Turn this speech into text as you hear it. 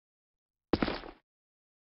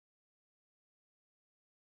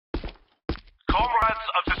Comrades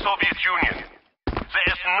of the Soviet Union, there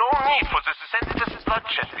is no need for this senseless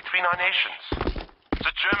bloodshed between our nations.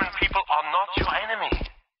 The German people are not your enemy.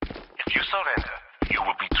 If you surrender, you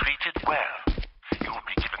will be treated well. You will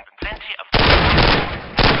be given plenty of food,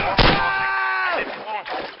 and if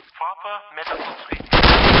wounded, proper medical treatment.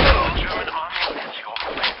 The German army is your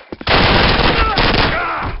friend.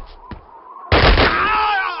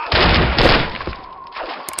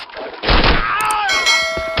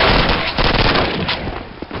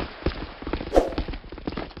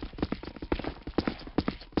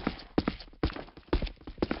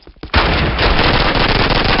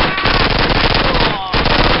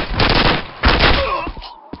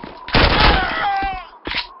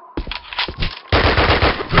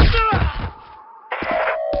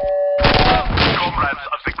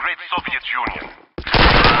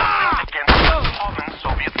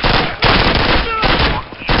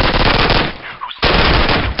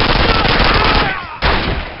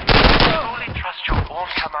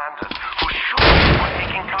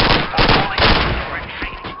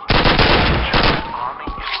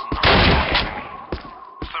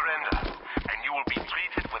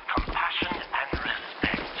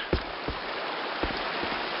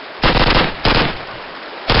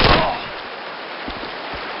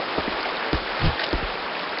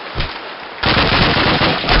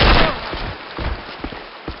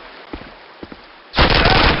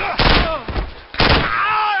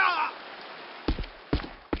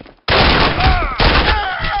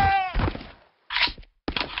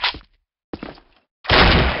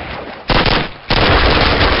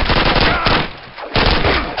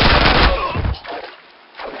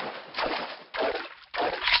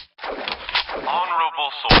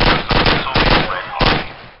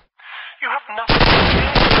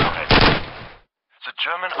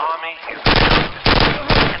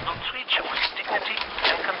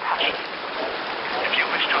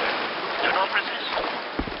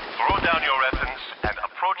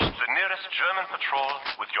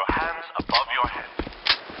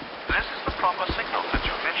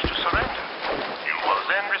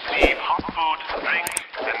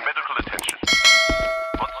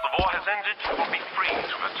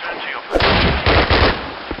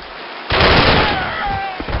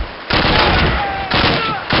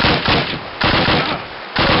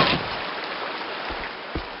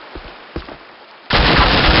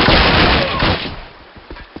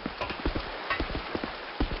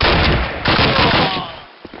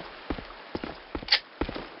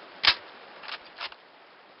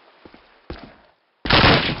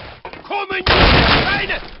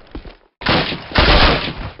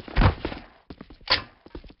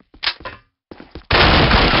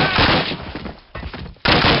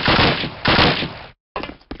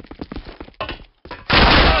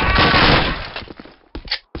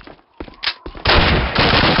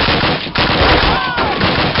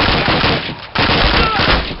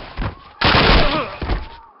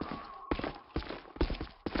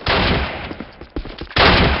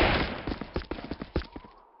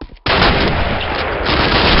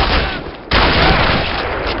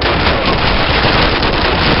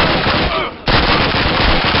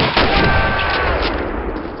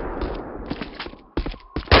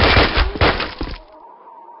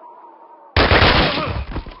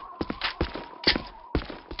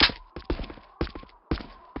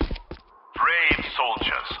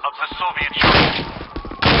 Of the Soviet Union.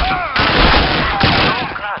 No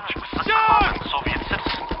grudge with the common Soviet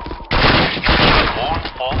citizen. It is your own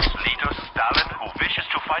false leader, Stalin, who wishes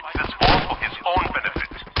to fight this war.